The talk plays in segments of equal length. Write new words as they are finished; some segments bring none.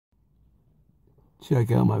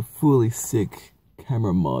Check out my fully sick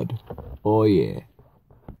camera mod. Oh yeah.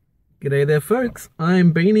 G'day there folks,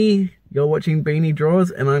 I'm Beanie, you're watching Beanie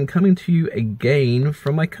Draws, and I'm coming to you again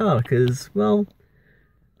from my car, because, well,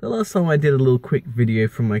 the last time I did a little quick video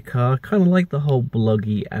from my car, kind of like the whole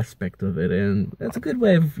bloggy aspect of it, and that's a good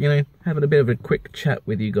way of, having a bit of a quick chat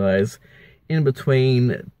with you guys in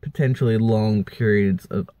between potentially long periods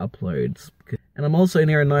of uploads. And I'm also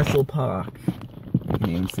near a nice little park, you can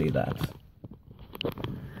even see that.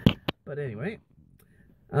 But anyway,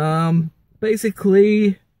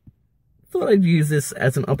 basically, thought I'd use this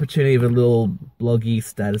as an opportunity of a little bloggy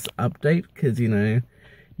status update, because,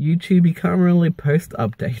 YouTube, you can't really post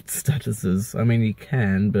update statuses. I mean, you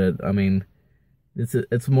can, but,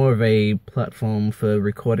 it's more of a platform for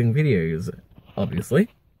recording videos, obviously.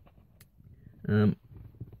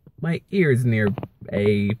 My ear is near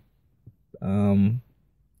a,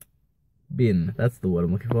 bin. That's the word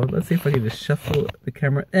I'm looking for. Let's see if I can just shuffle the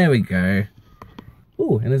camera. There we go.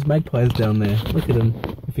 Oh, and there's magpies down there. Look at them,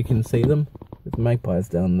 if you can see them. There's magpies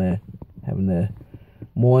down there having their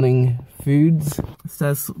morning foods.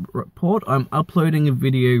 Status report, I'm uploading a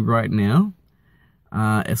video right now.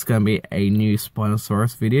 It's going to be a new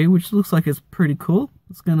Spinosaurus video, which looks like it's pretty cool.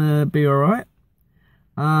 It's going to be alright.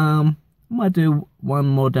 Might do one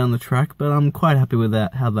more down the track, but I'm quite happy with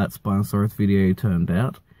that, how that Spinosaurus video turned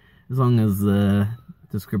out. As long as the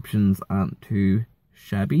descriptions aren't too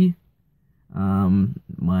shabby.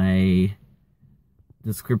 My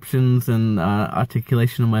descriptions and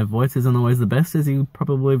articulation of my voice isn't always the best, as you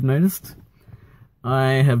probably have noticed.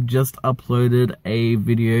 I have just uploaded a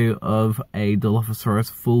video of a Dilophosaurus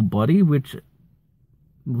full body, which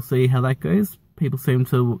we'll see how that goes. People seem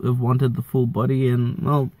to have wanted the full body, and,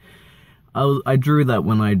 well, I drew that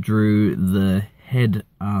when I drew the head,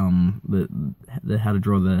 how to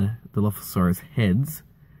draw the Dilophosaurus heads.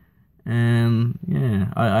 And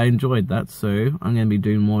yeah, I enjoyed that, so I'm going to be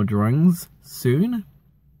doing more drawings soon.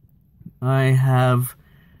 I have,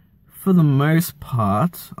 for the most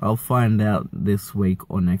part, I'll find out this week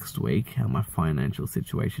or next week how my financial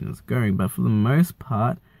situation is going, but for the most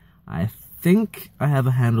part, I think I have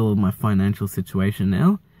a handle of my financial situation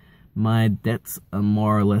now. My debts are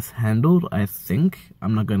more or less handled, I think.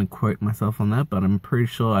 I'm not going to quote myself on that, but I'm pretty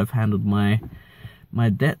sure I've handled my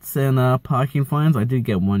debts and parking fines. I did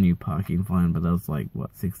get one new parking fine, but that was like,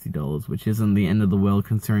 what, $60, which isn't the end of the world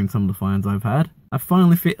considering some of the fines I've had. I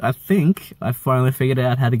think I finally figured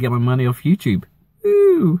out how to get my money off YouTube.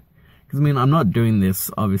 Woo! Because, I'm not doing this,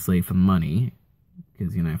 obviously, for money.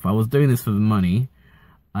 Because, if I was doing this for the money,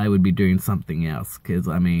 I would be doing something else. Because,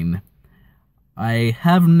 I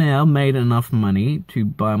have now made enough money to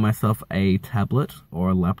buy myself a tablet or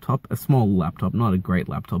a laptop, a small laptop, not a great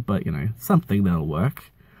laptop, but, something that'll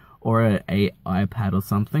work, or a iPad or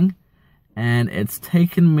something. And it's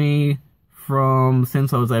taken me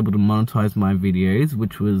since I was able to monetize my videos,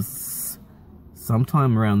 which was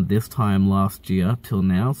sometime around this time last year till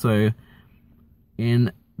now. So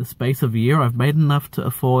in the space of a year, I've made enough to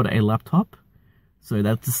afford a laptop. So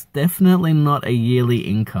that's definitely not a yearly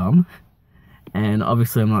income. And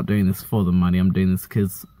obviously I'm not doing this for the money, I'm doing this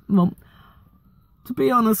because, well, to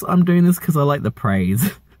be honest, I'm doing this because I like the praise.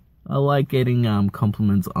 I like getting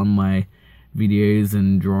compliments on my videos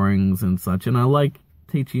and drawings and such, and I like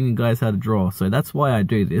teaching you guys how to draw, so that's why I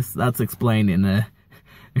do this. That's explained in a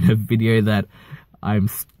video that I'm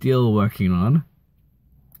still working on.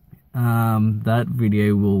 That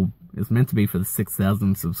video is meant to be for the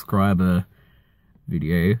 6,000 subscriber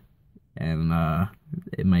video, and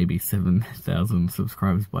it may be 7,000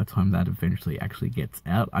 subscribers by the time that eventually actually gets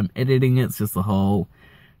out. I'm editing it. It's just the whole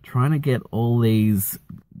trying to get all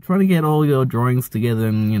your drawings together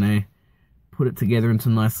and, put it together into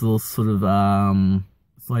a nice little sort of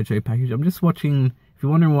slideshow package. I'm just watching, if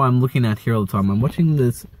you're wondering why I'm looking out here all the time, I'm watching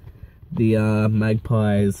the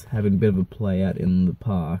magpies having a bit of a play out in the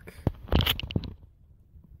park.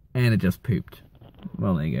 And it just pooped.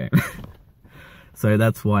 Well, there you go. So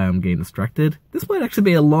that's why I'm getting distracted. This might actually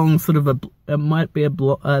be a long sort of it might be a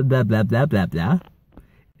blah blah blah blah blah.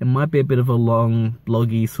 It might be a bit of a long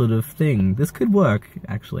bloggy sort of thing. This could work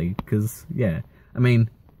actually, because yeah,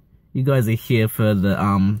 you guys are here for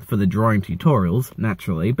the drawing tutorials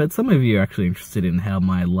naturally, but some of you are actually interested in how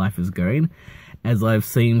my life is going, as I've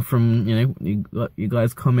seen from you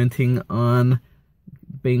guys commenting on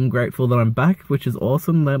being grateful that I'm back, which is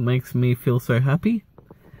awesome. That makes me feel so happy.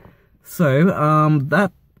 So,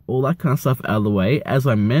 all that kind of stuff out of the way, as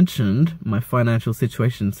I mentioned, my financial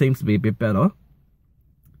situation seems to be a bit better.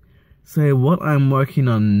 So what I'm working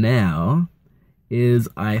on now is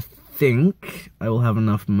I think I will have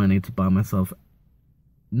enough money to buy myself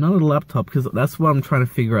not a laptop, because that's what I'm trying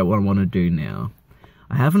to figure out what I want to do now.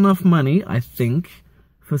 I have enough money, I think,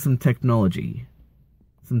 for some technology.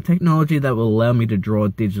 Some technology that will allow me to draw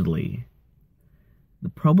digitally. The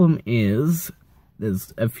problem is,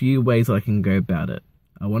 there's a few ways I can go about it.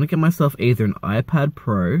 I want to get myself either an iPad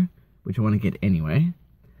Pro, which I want to get anyway,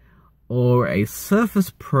 or a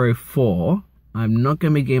Surface Pro 4. I'm not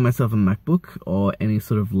going to be getting myself a MacBook or any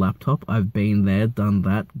sort of laptop. I've been there, done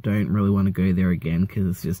that. Don't really want to go there again because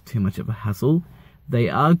it's just too much of a hassle. They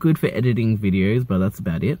are good for editing videos, but that's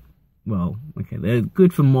about it. Well, okay, they're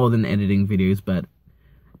good for more than editing videos, but,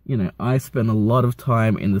 you know, I spend a lot of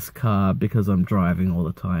time in this car because I'm driving all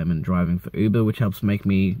the time and driving for Uber, which helps make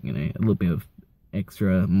me, you know, a little bit of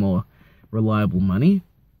extra, more reliable money.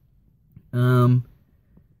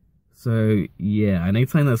 So, yeah, I need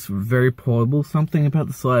something that's very portable, something about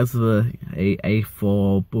the size of a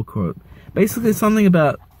A4 book, or basically something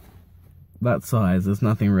about that size. There's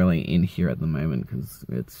nothing really in here at the moment, because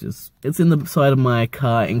it's in the side of my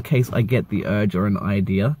car in case I get the urge or an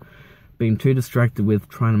idea. Being too distracted with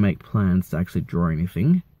trying to make plans to actually draw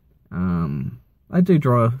anything. I do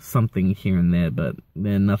draw something here and there, but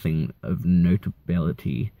they're nothing of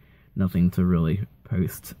notability, nothing to really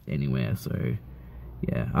post anywhere, so...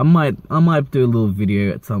 yeah, I might do a little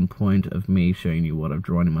video at some point of me showing you what I've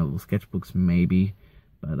drawn in my little sketchbooks, maybe.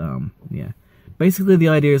 But, yeah. Basically, the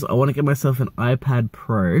idea is I want to get myself an iPad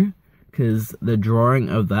Pro, because the drawing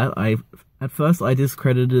of that, at first I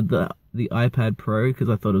discredited the iPad Pro because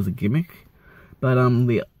I thought it was a gimmick. But,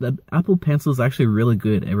 the Apple Pencil is actually really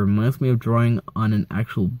good. It reminds me of drawing on an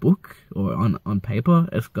actual book, or on paper.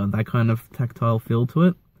 It's got that kind of tactile feel to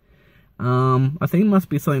it. I think it must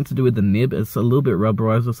be something to do with the nib. It's a little bit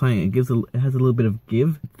rubberized or something. It has a little bit of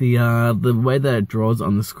give. The way that it draws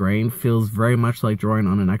on the screen feels very much like drawing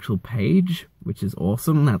on an actual page, which is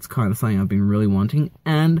awesome. That's kind of something I've been really wanting.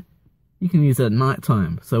 And you can use it at night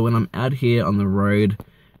time. So when I'm out here on the road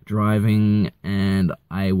driving and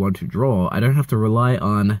I want to draw, I don't have to rely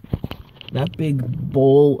on that big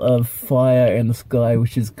ball of fire in the sky,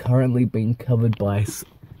 which is currently being covered by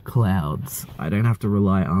clouds. I don't have to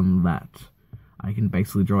rely on that. I can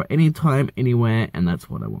basically draw anytime, anywhere, and that's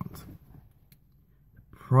what I want.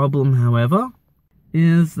 Problem, however,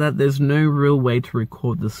 is that there's no real way to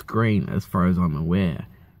record the screen as far as I'm aware.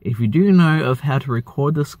 If you do know of how to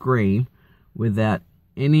record the screen without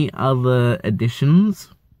any other additions,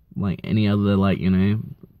 like any other, like, you know,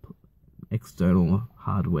 external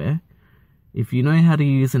hardware, if you know how to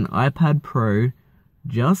use an iPad Pro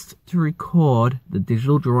just to record the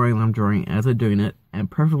digital drawing I'm drawing as I'm doing it, and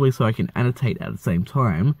preferably so I can annotate at the same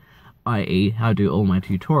time, i.e. how to do all my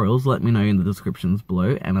tutorials, let me know in the descriptions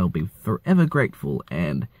below, and I'll be forever grateful,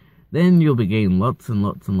 and then you'll be getting lots and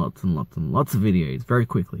lots and lots and lots and lots of videos very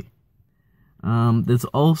quickly. There's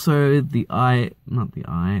also the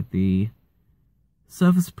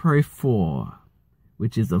Surface Pro 4,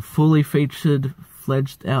 which is a fully featured,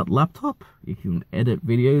 fledged out laptop. You can edit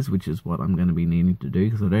videos, which is what I'm going to be needing to do,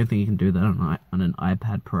 because I don't think you can do that on an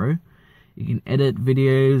iPad Pro. You can edit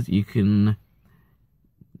videos, you can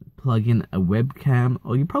plug in a webcam,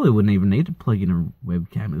 or you probably wouldn't even need to plug in a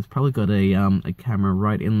webcam. It's probably got a camera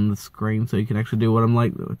right in the screen, so you can actually do what I'm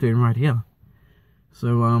like doing right here.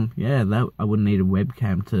 So yeah, that I wouldn't need a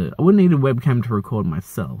webcam to record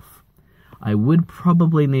myself. I would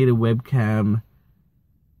probably need a webcam.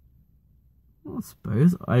 I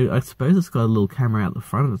suppose it's got a little camera out the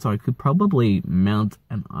front of it, so I could probably mount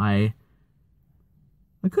an I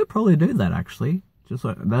could probably do that, actually. Just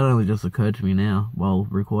like that only just occurred to me now while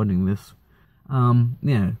recording this.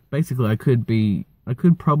 Yeah, basically I could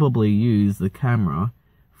probably use the camera,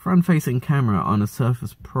 front-facing camera on a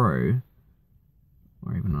Surface Pro,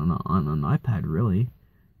 or even on an iPad, really,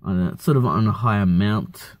 sort of on a higher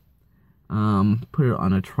mount. Put it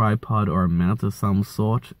on a tripod or a mount of some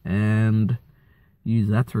sort, and use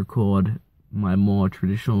that to record my more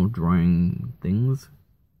traditional drawing things.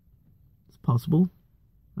 It's possible.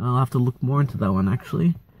 I'll have to look more into that one,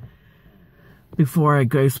 actually, before I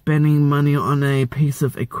go spending money on a piece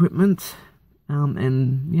of equipment.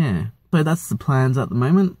 And yeah, so that's the plans at the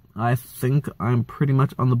moment. I think I'm pretty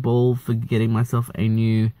much on the ball for getting myself a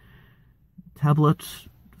new tablet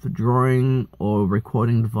for drawing or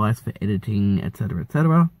recording device for editing,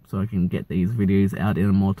 etc, so I can get these videos out in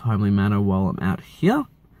a more timely manner while I'm out here,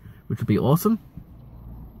 which would be awesome.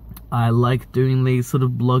 I like doing these sort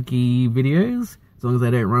of bloggy videos, as long as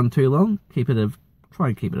they don't run too long. Try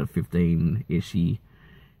and keep it a 15-ish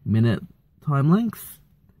minute time length.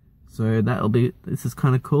 So this is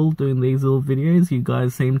kind of cool, doing these little videos. You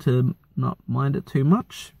guys seem to not mind it too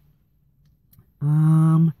much.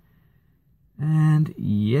 And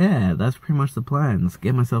yeah, that's pretty much the plans.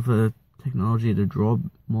 Get myself a technology to draw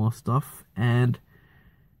more stuff and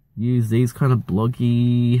use these kind of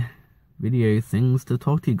bloggy video things to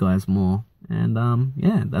talk to you guys more. And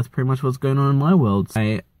yeah, that's pretty much what's going on in my world.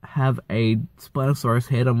 I have a Spinosaurus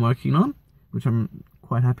head I'm working on, which I'm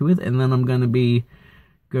quite happy with, and then I'm going to be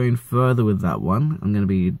going further with that one. I'm going to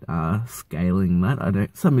be scaling that.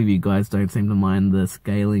 Some of you guys don't seem to mind the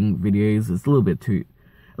scaling videos. It's a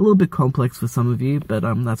little bit complex for some of you, but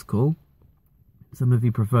that's cool. Some of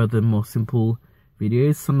you prefer the more simple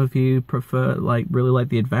videos. Some of you prefer really like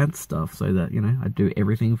the advanced stuff, so that, you know, I do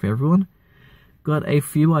everything for everyone. Got a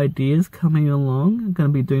few ideas coming along. I'm going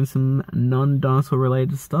to be doing some non-dinosaur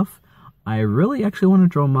related stuff. I really actually want to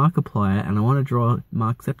draw Markiplier, and I want to draw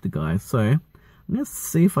Markceptiguy, so I'm going to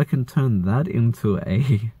see if I can turn that into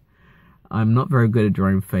a... I'm not very good at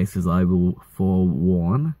drawing faces, I will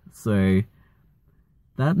forewarn, so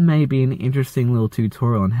that may be an interesting little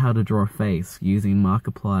tutorial on how to draw a face using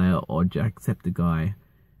Markiplier or Jacksepticeye.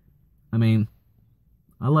 I mean,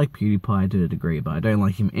 I like PewDiePie to a degree, but I don't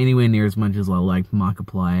like him anywhere near as much as I like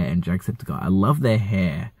Markiplier and Jacksepticeye. I love their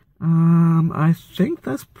hair. I think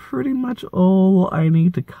that's pretty much all I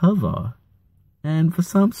need to cover. And for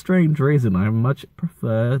some strange reason, I much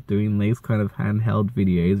prefer doing these kind of handheld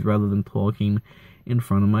videos rather than talking in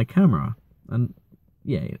front of my camera. And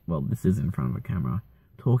yeah, well, this is in front of a camera.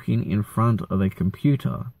 Talking in front of a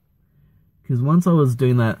computer. Because once I was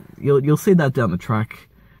doing that, you'll see that down the track.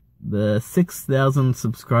 The 6,000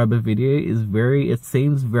 subscriber video is it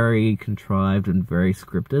seems very contrived and very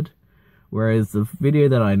scripted. Whereas the video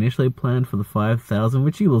that I initially planned for the 5,000,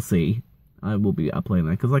 which you will see, I will be uploading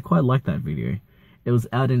that because I quite like that video. It was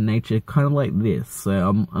out in nature, kind of like this. So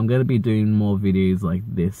I'm going to be doing more videos like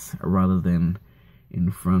this rather than in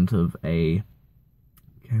front of a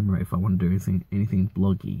camera if I want to do anything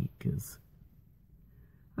bloggy, because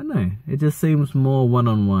I don't know, it just seems more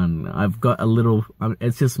one-on-one. I've got a little,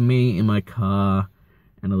 it's just me in my car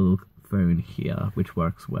and a little phone here, which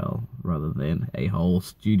works well, rather than a whole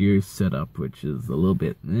studio setup, which is a little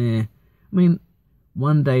bit I mean,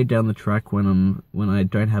 one day down the track when I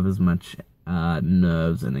don't have as much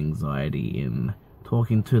nerves and anxiety in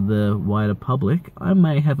talking to the wider public, I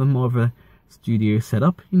may have more of a studio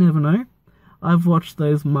setup. You never know. I've watched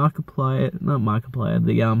those the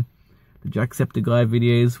Jacksepticeye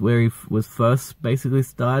videos where he was first basically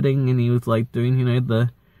starting, and he was like doing, you know,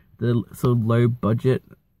 the sort of low budget.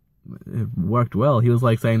 It worked well. He was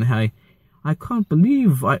like saying, "Hey, I can't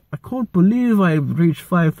believe I reached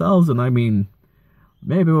 5,000. I mean,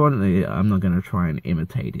 maybe I'm not gonna try and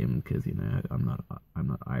imitate him because, you know, I'm not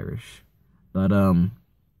Irish, but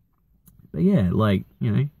yeah, like,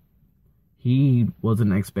 you know, he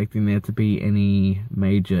wasn't expecting there to be any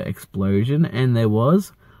major explosion, and there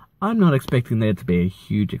was. I'm not expecting there to be a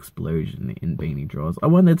huge explosion in Beanie Draws. I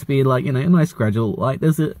want there to be, like, you know, a nice gradual, like,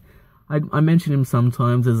 I mention him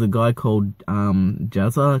sometimes. There's a guy called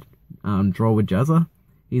Jazza, Draw with Jazza.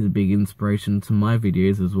 He's a big inspiration to my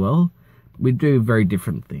videos as well. We do very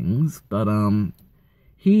different things, but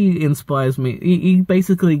he inspires me. He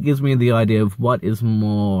basically gives me the idea of what is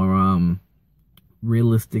more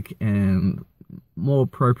realistic and more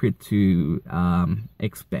appropriate to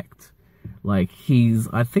expect. Like,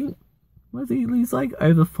 I think, he's like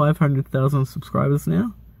over 500,000 subscribers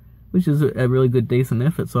now, which is a really good, decent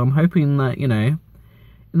effort. So I'm hoping that, you know,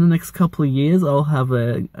 in the next couple of years, I'll have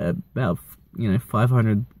about, you know,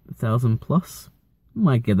 500,000 plus.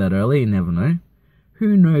 Might get that early, you never know.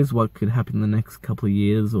 Who knows what could happen in the next couple of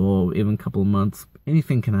years or even couple of months.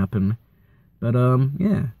 Anything can happen. But,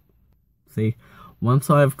 yeah. See,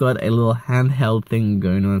 once I've got a little handheld thing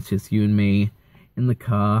going on, it's just you and me in the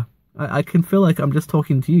car, I can feel like I'm just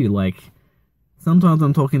talking to you. Like, sometimes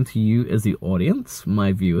I'm talking to you as the audience,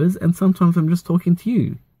 my viewers, and sometimes I'm just talking to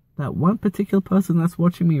you, that one particular person that's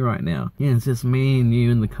watching me right now. Yeah, it's just me and you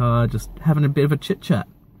in the car, just having a bit of a chit-chat,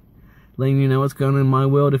 letting you know what's going on in my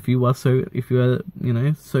world if you are, you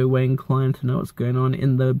know, so way inclined to know what's going on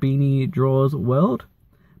in the Beanie Draws world.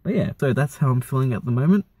 But yeah, so that's how I'm feeling at the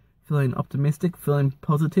moment. Feeling optimistic, feeling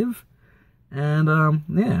positive. And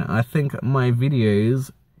yeah, I think my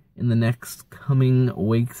videos in the next coming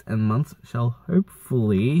weeks and months shall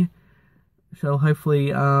hopefully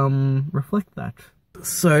reflect that.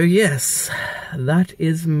 So yes, that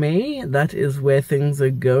is me. That is where things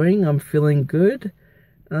are going. I'm feeling good.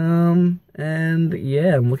 And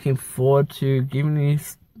yeah, I'm looking forward to giving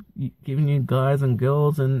you guys and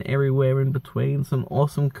girls and everywhere in between some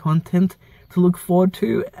awesome content to look forward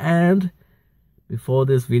to. And before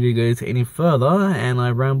this video goes any further and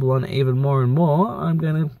I ramble on even more and more, I'm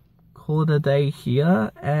gonna call it a day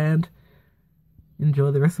here, and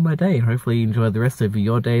enjoy the rest of my day. Hopefully you enjoy the rest of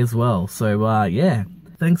your day as well. So yeah,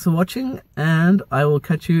 thanks for watching, and I will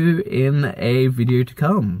catch you in a video to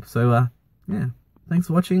come. So yeah, thanks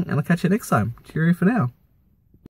for watching, and I'll catch you next time. Cheerio for now.